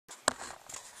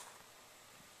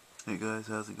Hey guys,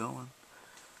 how's it going?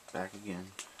 Back again.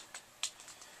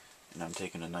 And I'm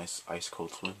taking a nice ice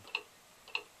cold swim.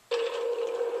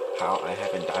 How I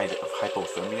haven't died of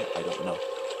hypothermia, I don't know.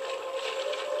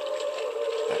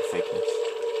 That fakeness.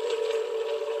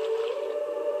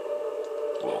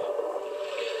 Whoa.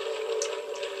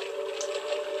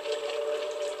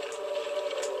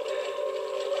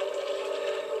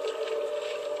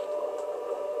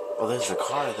 Oh, there's the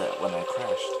car that when I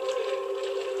crashed.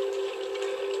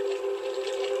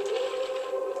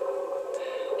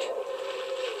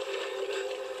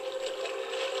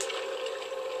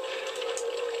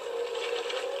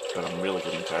 But I'm really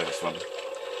getting tired of swimming.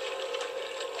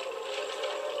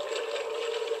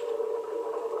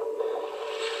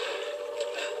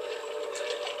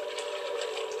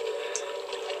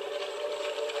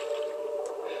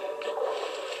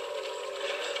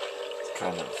 It's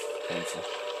kind of painful.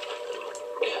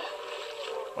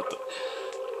 What the?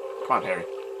 Come on, Harry.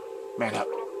 Man up.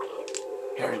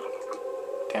 Harry.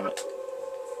 Damn it.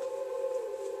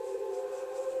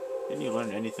 Didn't you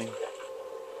learn anything?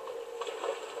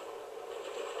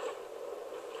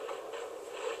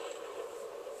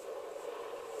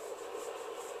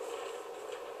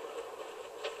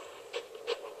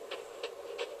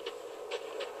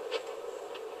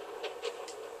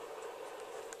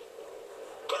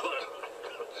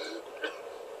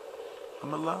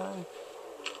 I'm alive.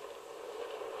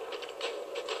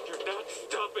 You're not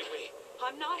stopping me.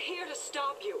 I'm not here to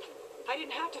stop you. I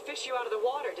didn't have to fish you out of the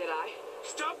water, did I?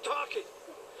 Stop talking.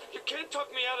 You can't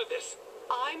talk me out of this.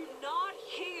 I'm not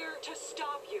here to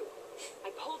stop you.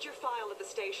 I pulled your file at the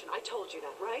station. I told you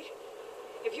that, right?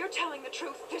 If you're telling the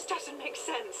truth, this doesn't make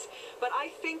sense. But I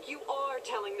think you are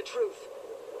telling the truth.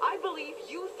 I believe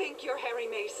you think you're Harry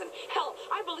Mason. Hell,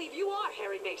 I believe you are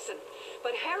Harry Mason.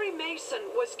 But Harry Mason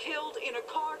was killed in a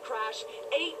car crash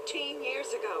 18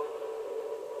 years ago.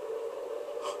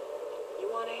 You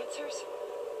want answers?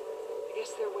 I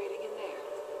guess they're waiting in there.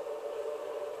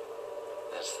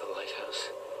 That's the lighthouse.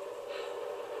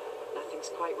 Nothing's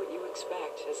quite what you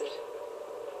expect, is it?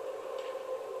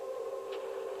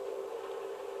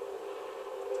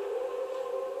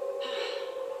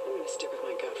 I'm gonna stick with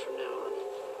my gut from now on.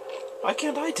 Why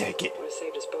can't I take it? Would have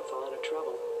saved us both a lot of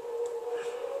trouble.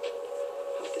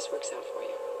 Hope this works out for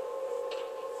you.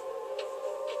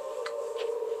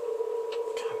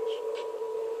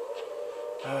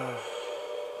 Gosh.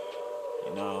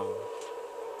 You know,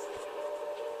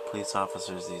 police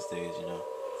officers these days, you know.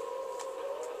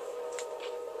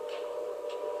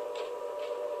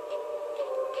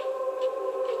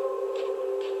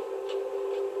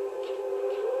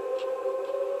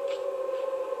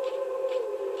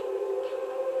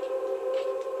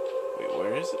 Wait,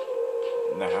 where is it?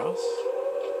 In the house?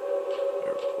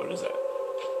 Or what is that?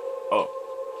 Oh.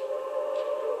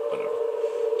 Whatever.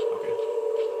 Okay.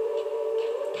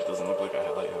 It doesn't look like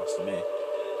a lighthouse to me.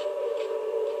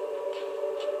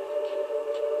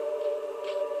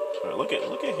 But look at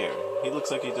Harry. He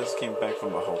looks like he just came back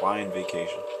from a Hawaiian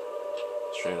vacation.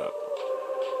 Straight up.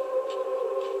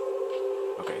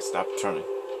 Okay, stop turning.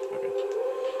 Okay.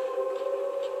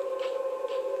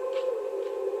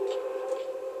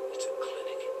 It's a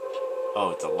clinic. Oh,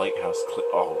 it's a lighthouse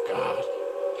oh, God.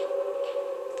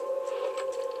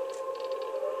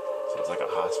 Sounds like a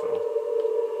hospital.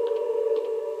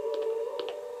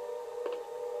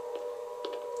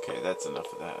 Okay, that's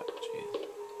enough of that. Jeez.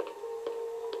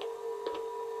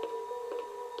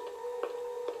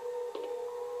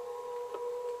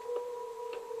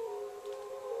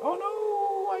 Oh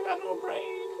no, I got no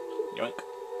brain. Yoink.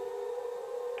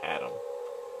 Adam.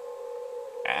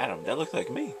 Adam, that looks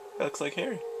like me. That looks like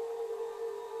Harry.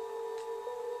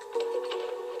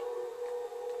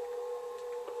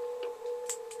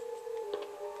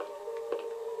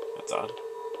 That's odd.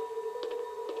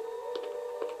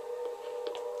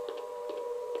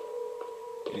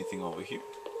 Anything over here?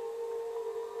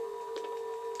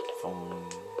 Phone.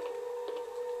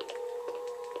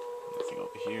 Nothing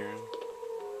over here.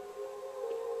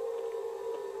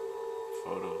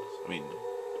 Photos. I mean,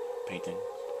 paintings.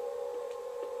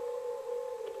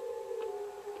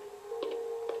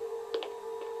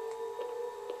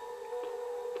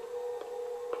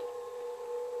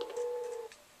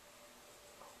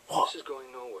 What? This is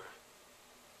going nowhere.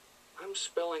 I'm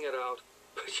spelling it out,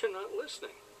 but you're not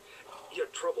listening. Your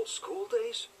troubled school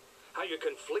days? How you're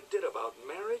conflicted about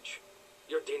marriage?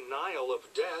 Your denial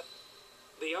of death?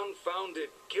 The unfounded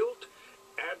guilt?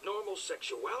 Abnormal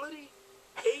sexuality?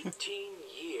 18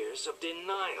 years of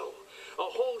denial. A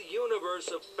whole universe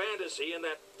of fantasy in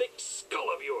that thick skull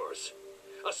of yours.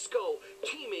 A skull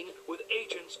teeming with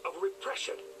agents of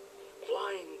repression.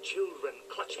 flying children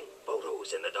clutching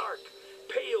photos in the dark,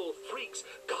 pale freaks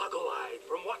goggle-eyed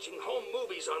from watching home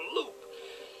movies on loop.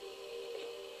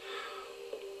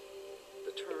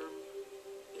 The term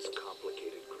is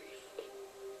complicated grief,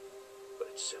 but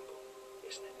it's simple,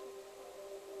 isn't it?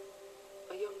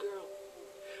 A young girl.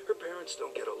 Her parents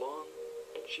don't get along.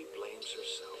 She blames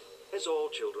herself, as all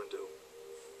children do.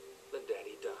 Then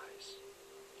Daddy dies.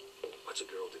 What's a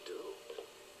girl to do?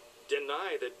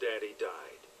 Deny that Daddy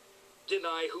died.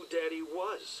 Deny who Daddy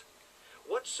was.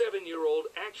 What 7-year-old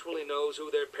actually knows who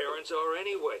their parents are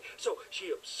anyway? So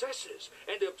she obsesses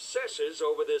and obsesses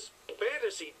over this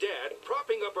fantasy dad,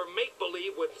 propping up her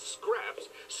make-believe with scraps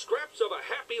of a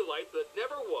happy life that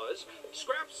never was,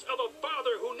 scraps of a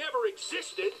father who never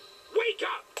existed. Wake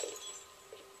up!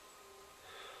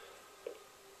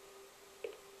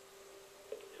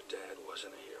 Your dad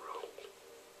wasn't a hero.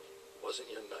 Wasn't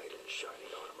your knight in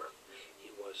shining armor. He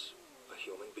was a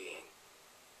human being.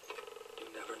 You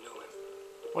never knew him.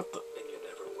 What the? And you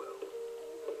never will.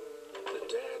 The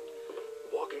dad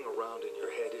walking around in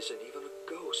your head isn't even a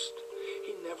ghost.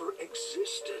 He never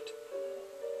existed.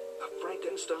 A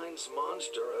Frankenstein's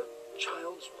monster, a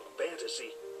child's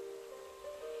fantasy.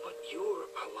 But you're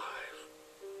alive.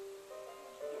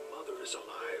 Your mother is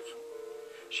alive.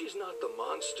 She's not the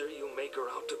monster you make her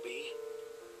out to be.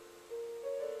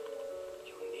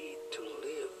 You need to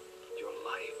live your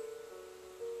life.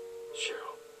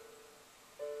 Cheryl.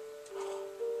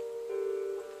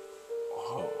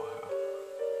 Oh,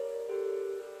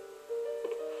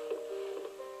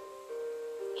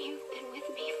 You've been with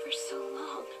me for so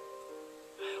long.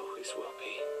 I always will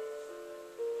be.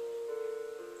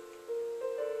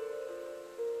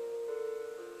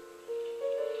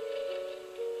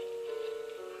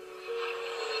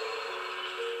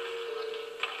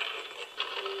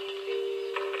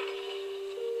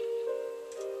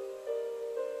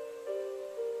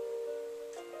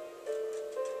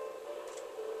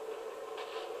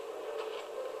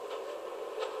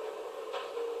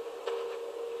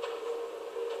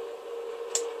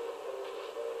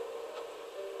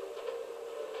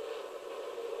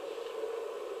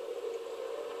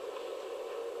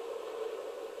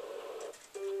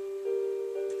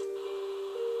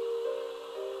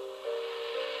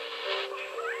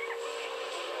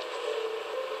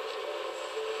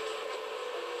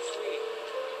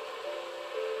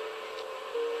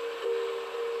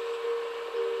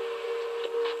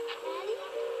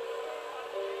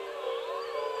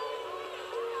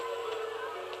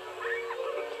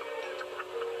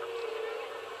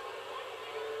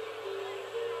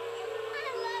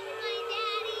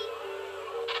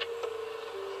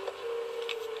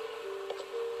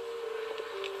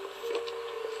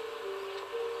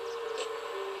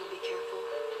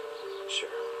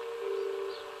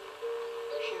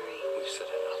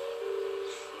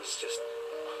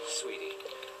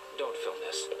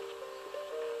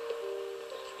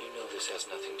 This has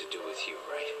nothing to do with you,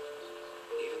 right?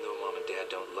 Even though Mom and Dad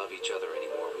don't love each other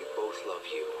anymore, we both love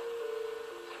you.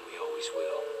 And we always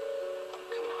will.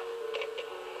 Come on.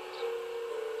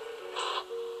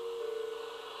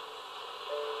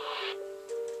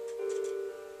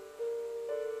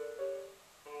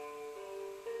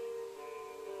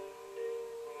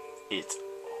 it's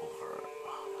over.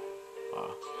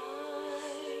 Oh my.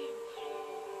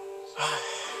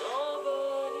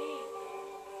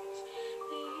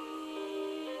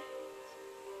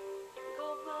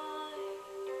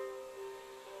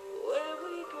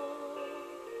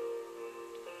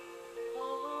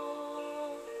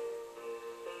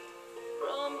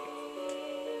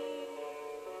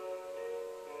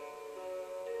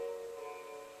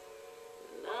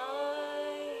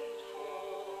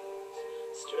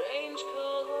 Strange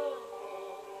color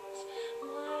haunts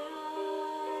my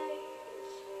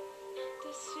eyes to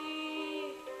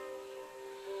see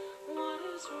what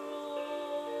is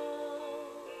wrong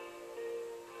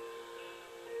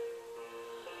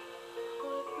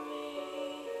with me.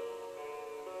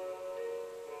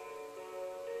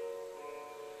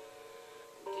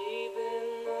 Deep in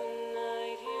the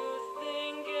night you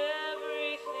think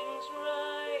everything's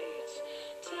right.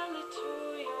 Tell it to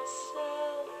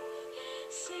yourself.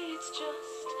 Say it's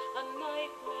just a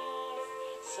nightmare.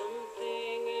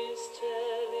 Something is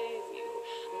telling you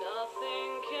nothing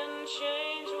can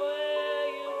change where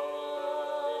you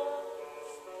are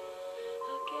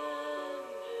again.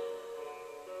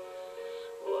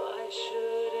 Why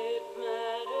should it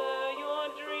matter? Your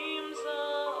dreams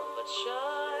of a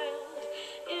child,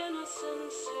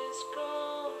 innocence is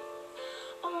gone.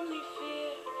 Only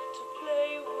fear to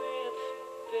play with.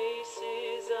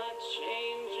 Faces are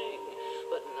changing,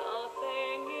 but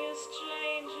nothing is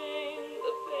changing.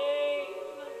 The pain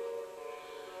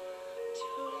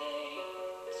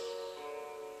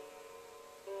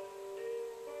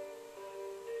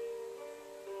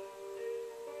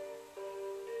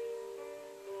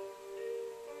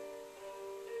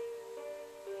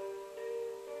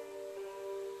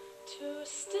to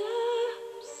step